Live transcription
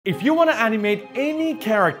If you want to animate any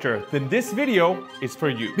character, then this video is for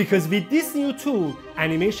you. Because with this new tool,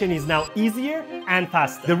 animation is now easier and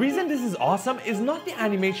faster. The reason this is awesome is not the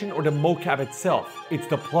animation or the mocap itself, it's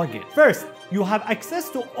the plugin. First, you have access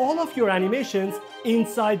to all of your animations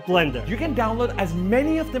inside Blender. You can download as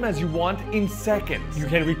many of them as you want in seconds. You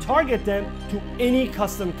can retarget them to any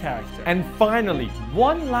custom character. And finally,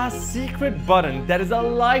 one last secret button that is a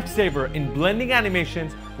lifesaver in blending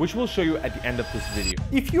animations, which we'll show you at the end of this video.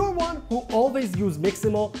 If you're one who always used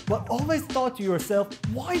Miximo, but always thought to yourself,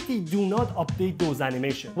 why they do not update those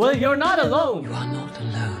animations? Well, you're not alone. You are not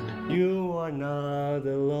alone. You are not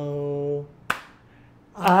alone.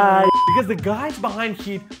 Because the guys behind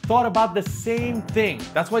Heat thought about the same thing.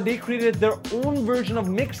 That's why they created their own version of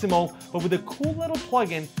Miximo, but with a cool little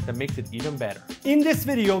plugin that makes it even better. In this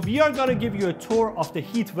video, we are gonna give you a tour of the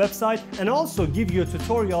Heat website and also give you a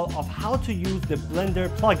tutorial of how to use the Blender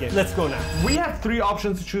plugin. Let's go now. We have three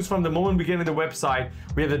options to choose from the moment we get into the website.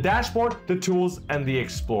 We have the dashboard, the tools, and the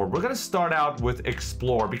explore. We're gonna start out with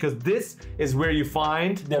explore because this is where you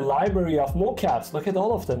find the library of mocaps. Look at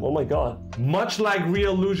all of them. Oh my god. Much like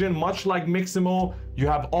Real Illusion, much like Miximo, you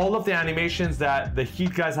have all of the animations that the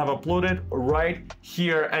Heat guys have uploaded right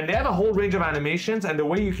here. And they have a whole range of animations, and the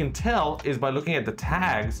way you can tell is by looking at the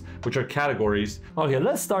tags, which are categories. Okay,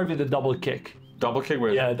 let's start with the double kick. Double kick,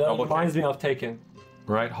 where yeah, that double reminds kick. me of Taken.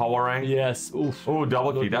 Right, Hawarang? Yes, oof. Oh,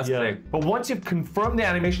 double key, that's the thing. But once you've confirmed the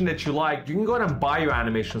animation that you like, you can go ahead and buy your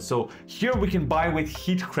animation. So here we can buy with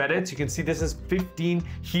Heat credits. You can see this is 15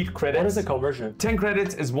 Heat credits. What is the conversion? 10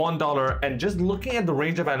 credits is $1. And just looking at the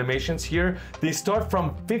range of animations here, they start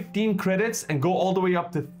from 15 credits and go all the way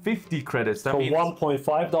up to 50 credits. That means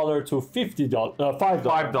 $1.5 to $5.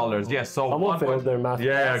 $5, yes. So someone failed their math.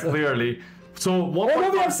 Yeah, clearly. So we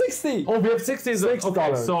have 60. Oh, we have 60. $6.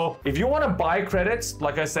 Okay, so if you want to buy credits,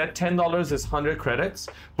 like I said, $10 is 100 credits.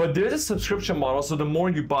 But there's a subscription model, so the more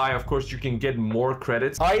you buy, of course, you can get more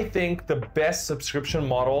credits. I think the best subscription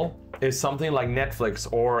model is something like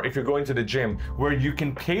Netflix, or if you're going to the gym, where you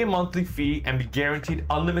can pay a monthly fee and be guaranteed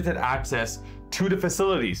unlimited access to the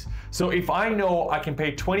facilities. So if I know I can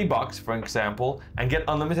pay 20 bucks, for example, and get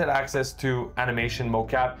unlimited access to animation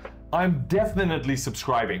mocap, I'm definitely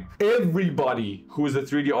subscribing. Everybody who is a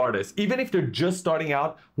 3D artist, even if they're just starting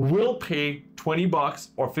out, will pay 20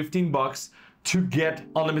 bucks or 15 bucks to get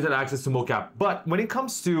unlimited access to mocap. But when it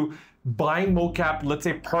comes to buying mocap, let's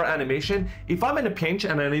say per animation, if I'm in a pinch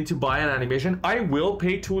and I need to buy an animation, I will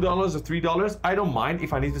pay $2 or $3. I don't mind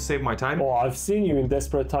if I need to save my time. Oh, I've seen you in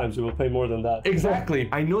desperate times. You will pay more than that. Exactly.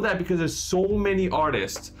 I know that because there's so many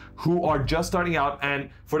artists who are just starting out, and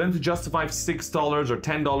for them to justify $6 or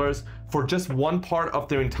 $10 for just one part of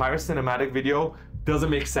their entire cinematic video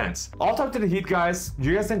doesn't make sense. I'll talk to the Heat guys.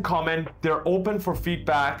 You guys can comment. They're open for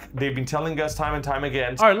feedback. They've been telling us time and time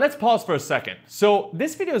again. All right, let's pause for a second. So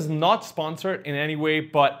this video is not sponsored in any way,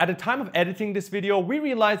 but at the time of editing this video, we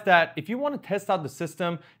realized that if you want to test out the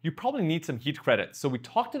system, you probably need some Heat credits. So we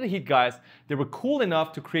talked to the Heat guys. They were cool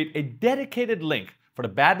enough to create a dedicated link for the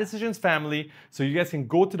Bad Decisions family. So you guys can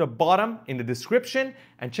go to the bottom in the description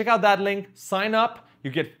and check out that link, sign up. You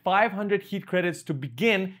get 500 Heat credits to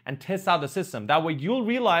begin and test out the system. That way you'll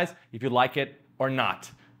realize if you like it or not.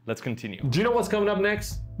 Let's continue. Do you know what's coming up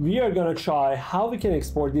next? We are gonna try how we can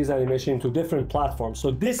export these animations to different platforms. So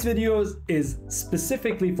this video is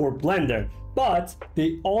specifically for Blender, but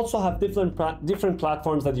they also have different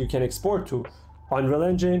platforms that you can export to. Unreal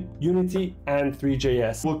Engine, Unity, and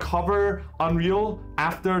Three.js. We'll cover Unreal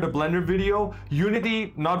after the Blender video.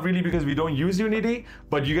 Unity, not really because we don't use Unity,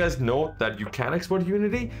 but you guys know that you can export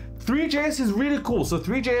Unity. Three.js is really cool. So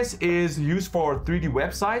Three.js is used for 3D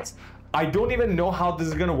websites. I don't even know how this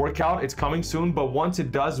is gonna work out. It's coming soon, but once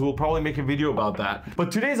it does, we'll probably make a video about that.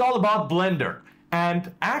 But today is all about Blender.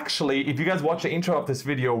 And actually, if you guys watch the intro of this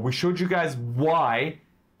video, we showed you guys why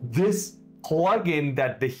this plugin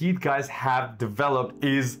that the Heat guys have developed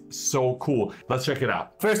is so cool. Let's check it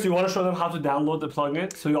out. First, you want to show them how to download the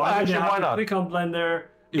plugin? So you actually have why to not? click on Blender.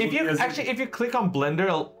 If you click on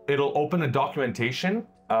Blender, it'll open a documentation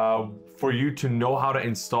for you to know how to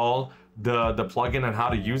install the plugin and how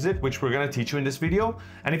to use it, which we're going to teach you in this video.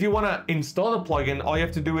 And if you want to install the plugin, all you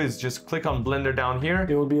have to do is just click on Blender down here.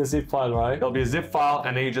 It will be a zip file, right? It'll be a zip file,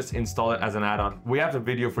 and then you just install it as an add-on. We have the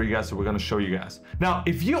video for you guys, so we're going to show you guys. Now,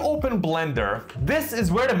 if you open Blender, this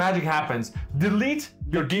is where the magic happens. Delete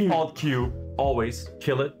your default cube. Always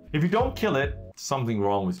kill it. If you don't kill it, something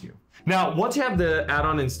wrong with you. Now, once you have the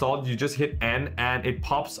add-on installed, you just hit N and it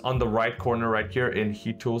pops on the right corner right here in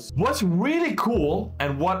Heat Tools. What's really cool,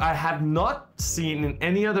 and what I have not seen in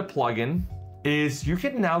any other plugin, is you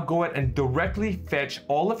can now go ahead and directly fetch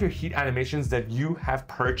all of your heat animations that you have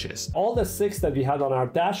purchased. All the 6 that we had on our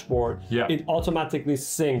dashboard, it automatically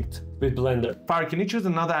synced with Blender. Fire, can you choose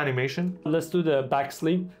another animation? Let's do the back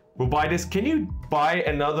sleep. We'll buy this. Can you buy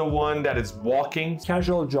another one that is walking?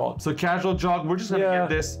 Casual jog. So casual jog, we're just gonna get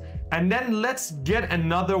this. And then let's get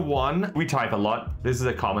another one. We type a lot. This is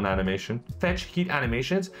a common animation. Fetch heat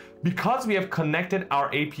animations. Because we have connected our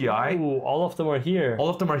API. Ooh, all of them are here. All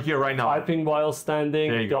of them are here right now. Typing while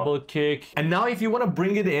standing, double kick. And now if you want to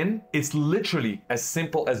bring it in, it's literally as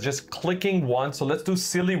simple as just clicking one. So let's do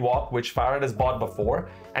silly walk, which Farad has bought before,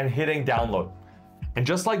 and hitting download. And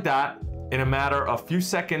just like that, in a matter of few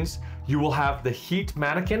seconds, you will have the heat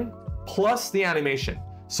mannequin plus the animation.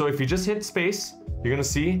 So if you just hit space, you're gonna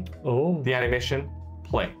see the animation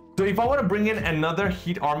play. So if I want to bring in another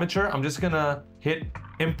heat armature, I'm just gonna hit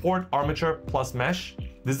import armature plus mesh.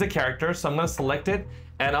 This is the character, so I'm gonna select it,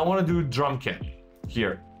 and I want to do drum kit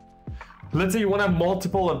here. Let's say you want to have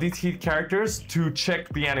multiple of these heat characters to check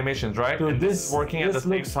the animations, right? Dude, and this is working at the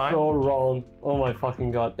same time. So wrong. Oh my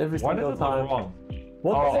fucking god! Every single time. Wrong?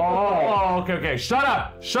 Okay. Shut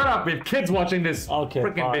up. We have kids watching this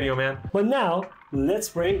freaking video, man. But now, let's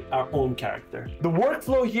bring our own character. The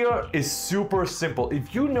workflow here is super simple.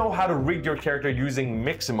 If you know how to rig your character using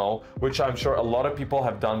Mixamo, which I'm sure a lot of people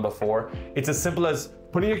have done before, it's as simple as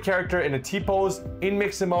putting your character in a T-pose in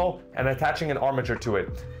Mixamo and attaching an armature to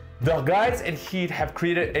it. The guys at Heat have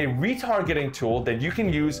created a retargeting tool that you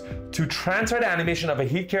can use to transfer the animation of a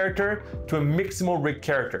Heat character to a Mixamo rig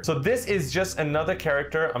character. So this is just another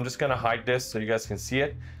character. I'm just gonna hide this so you guys can see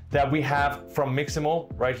it, that we have from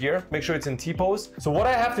Mixamo right here. Make sure it's in T-pose. So what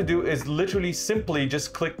I have to do is literally simply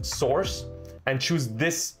just click source and choose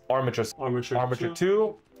this armature. Armature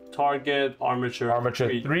 2. Target, armature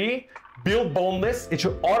 3. Build boneless. It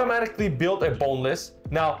should automatically build a boneless.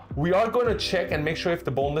 Now, we are going to check and make sure if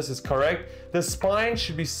the boneless is correct. The spine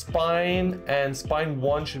should be spine and spine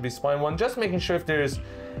 1 should be spine 1. Just making sure if there's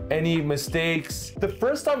any mistakes. The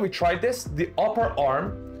first time we tried this, the upper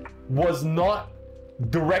arm was not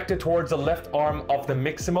directed towards the left arm of the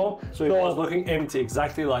Mixamo. So it was looking empty,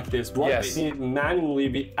 exactly like this. What we did manually,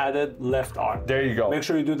 we added left arm. There you go. Make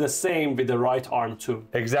sure you do the same with the right arm too.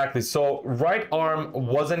 Exactly. So right arm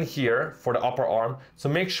wasn't here for the upper arm. So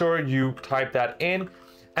make sure you type that in.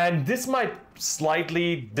 And this might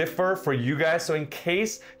slightly differ for you guys. So in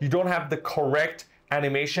case you don't have the correct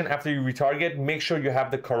animation after you retarget, make sure you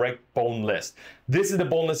have the correct bone list. This is the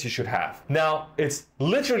bone list you should have. Now, it's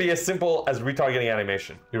literally as simple as retargeting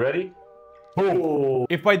animation. You ready? Boom.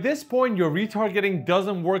 If by this point your retargeting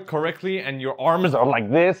doesn't work correctly and your arms are like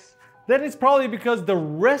this, then it's probably because the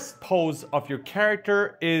rest pose of your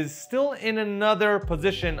character is still in another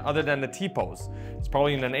position other than the T pose. It's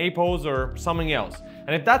probably in an A pose or something else.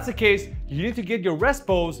 And if that's the case, you need to get your rest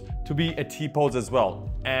pose to be a T pose as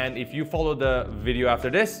well. And if you follow the video after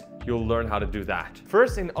this, you'll learn how to do that.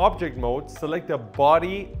 First, in object mode, select the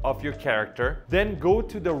body of your character, then go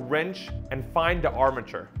to the wrench and find the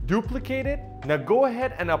armature. Duplicate it. Now go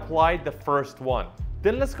ahead and apply the first one.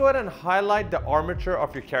 Then let's go ahead and highlight the armature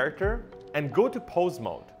of your character and go to pose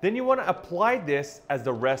mode. Then you want to apply this as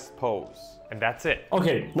the rest pose. And that's it.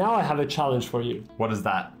 Okay, now I have a challenge for you. What is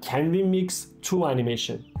that? Can we mix 2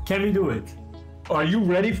 animation? Can we do it? Are you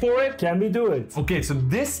ready for it? Can we do it? Okay, so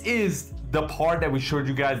this is the part that we showed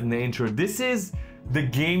you guys in the intro. This is the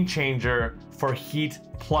game changer for Heat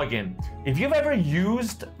plugin. If you've ever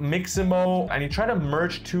used Mixamo and you try to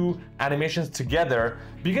merge 2 animations together,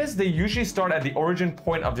 because they usually start at the origin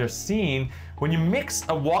point of their scene, when you mix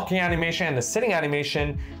a walking animation and a sitting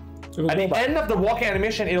animation, at the end of the walking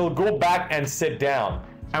animation, it'll go back and sit down.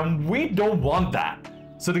 And we don't want that.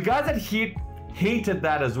 So the guys at Heat hated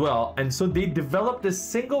that as well, and so they developed this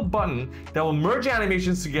single button that will merge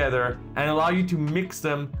animations together and allow you to mix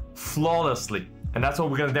them flawlessly. And that's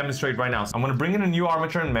what we're going to demonstrate right now. So I'm going to bring in a new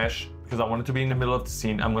armature and mesh because I want it to be in the middle of the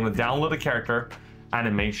scene. I'm going to download the character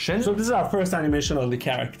animation. So this is our first animation on the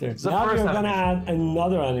character. Now we're going to add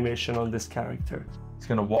another animation on this character. It's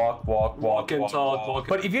going to walk and talk.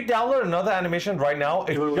 But if you download another animation right now,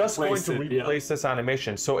 it's just going to replace this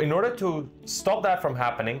animation. So in order to stop that from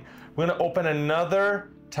happening, we're going to open another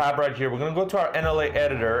tab right here. We're going to go to our NLA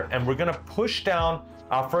editor and we're going to push down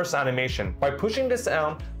our first animation. By pushing this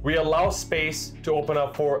down, we allow space to open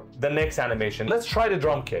up for the next animation. Let's try the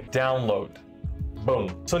drum kit. Download.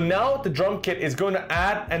 Boom. So now the drum kit is going to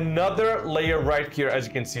add another layer right here. As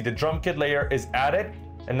you can see, the drum kit layer is added.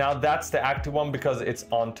 And now that's the active one because it's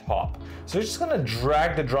on top. So we're just going to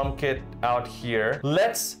drag the drum kit out here.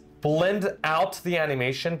 Let's blend out the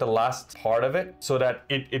animation, the last part of it, so that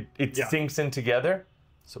it sinks in together.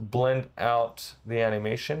 So blend out the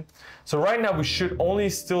animation. So right now we should only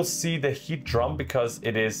still see the heat drum because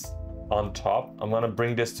it is on top. I'm gonna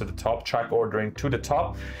bring this to the top, track ordering to the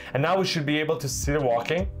top. And now we should be able to see it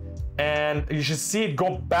walking. And you should see it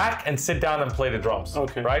go back and sit down and play the drums.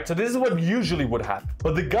 Okay. Right? So this is what usually would happen.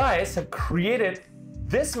 But the guys have created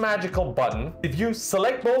this magical button. If you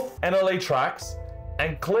select both NLA tracks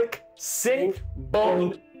and click Sync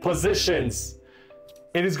Bone Positions,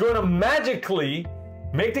 it is going to magically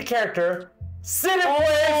make the character sit in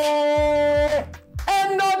place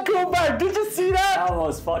and not go back. Did you see that? That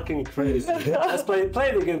was fucking crazy. Let's play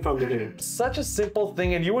it again from the beginning. Such a simple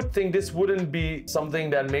thing, and you would think this wouldn't be something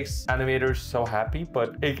that makes animators so happy,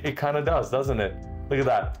 but it kind of does, doesn't it? Look at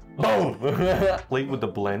that. Boom! Play with the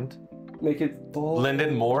blend. Make it Blend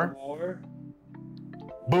it more.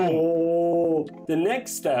 Boom! Oh, the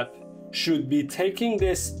next step should be taking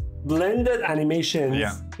this blended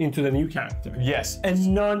animations into the new character. Yes.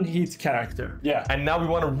 And non-heat character. Yeah. And now we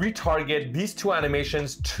want to retarget these two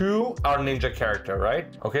animations to our ninja character, right?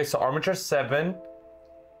 Okay, so armature 7,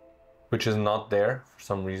 which is not there for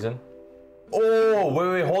some reason. Oh,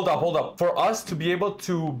 wait, hold up. For us to be able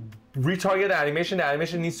to retarget the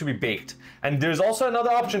animation needs to be baked. And there's also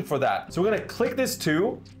another option for that. So we're gonna click this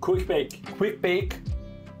too. Quick bake. Quick bake.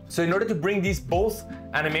 So in order to bring these both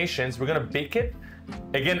animations, we're gonna bake it.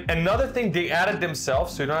 Again, another thing they added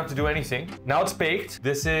themselves, so you don't have to do anything. Now it's baked.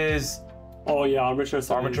 This is... Oh yeah, armature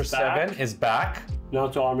 7 Armature 7 is back. Now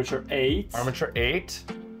to armature 8. Armature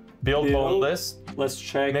 8. Build boneless. Let's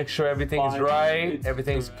check. Make sure everything is right.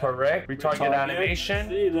 Everything's correct. Retarget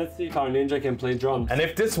animation. Let's see if our ninja can play drums. And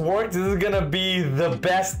if this works, this is gonna be the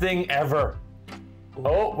best thing ever.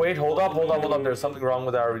 Oh, wait, hold up. There's something wrong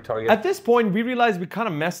with our retarget. At this point, we realized we kind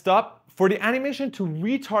of messed up. For the animation to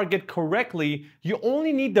retarget correctly, you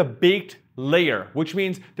only need the baked layer, which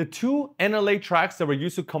means the two NLA tracks that were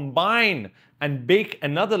used to combine and bake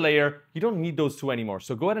another layer, you don't need those two anymore.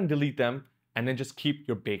 So go ahead and delete them and then just keep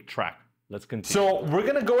your baked track. Let's continue. So we're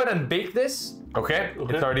gonna go ahead and bake this. Okay,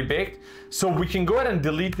 it's already baked. So we can go ahead and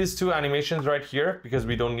delete these two animations right here because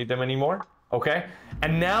we don't need them anymore. Okay,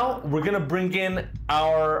 and now we're gonna bring in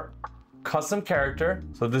our custom character.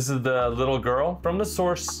 So this is the little girl from the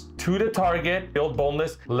source to the target, build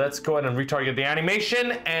boneless. Let's go ahead and retarget the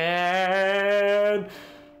animation and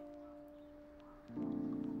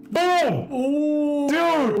boom! Ooh,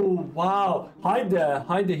 dude! Wow, hide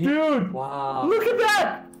the heat. Dude! Wow. Look at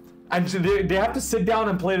that! And so they have to sit down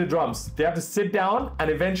and play the drums. They have to sit down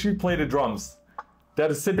and eventually play the drums. They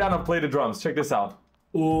have to sit down and play the drums. Check this out.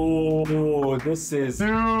 Oh, this is...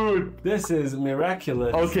 Dude! This is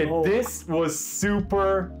miraculous. Okay, this was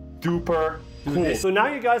super duper cool. So now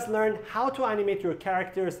you guys learned how to animate your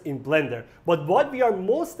characters in Blender. But what we are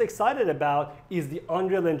most excited about is the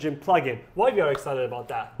Unreal Engine plugin. Why we are excited about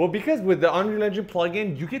that? Well, because with the Unreal Engine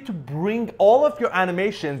plugin, you get to bring all of your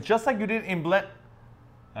animations just like you did in Blender.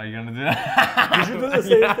 Are you gonna do that? Did you do the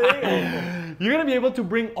same thing? You're gonna be able to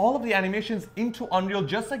bring all of the animations into Unreal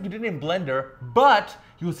just like you did in Blender, but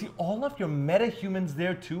you'll see all of your meta humans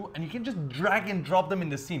there too, and you can just drag and drop them in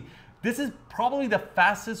the scene. This is probably the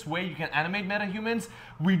fastest way you can animate meta humans.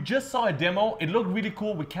 We just saw a demo. It looked really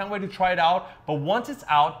cool. We can't wait to try it out. But once it's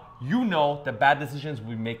out, you know the Bad Decisions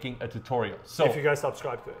will be making a tutorial. So if you guys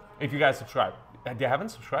subscribe to it. If you guys subscribe. You haven't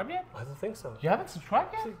subscribed yet? I don't think so. You haven't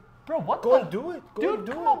subscribed yet? Bro, what Go and do it. Dude,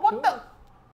 come on, what the?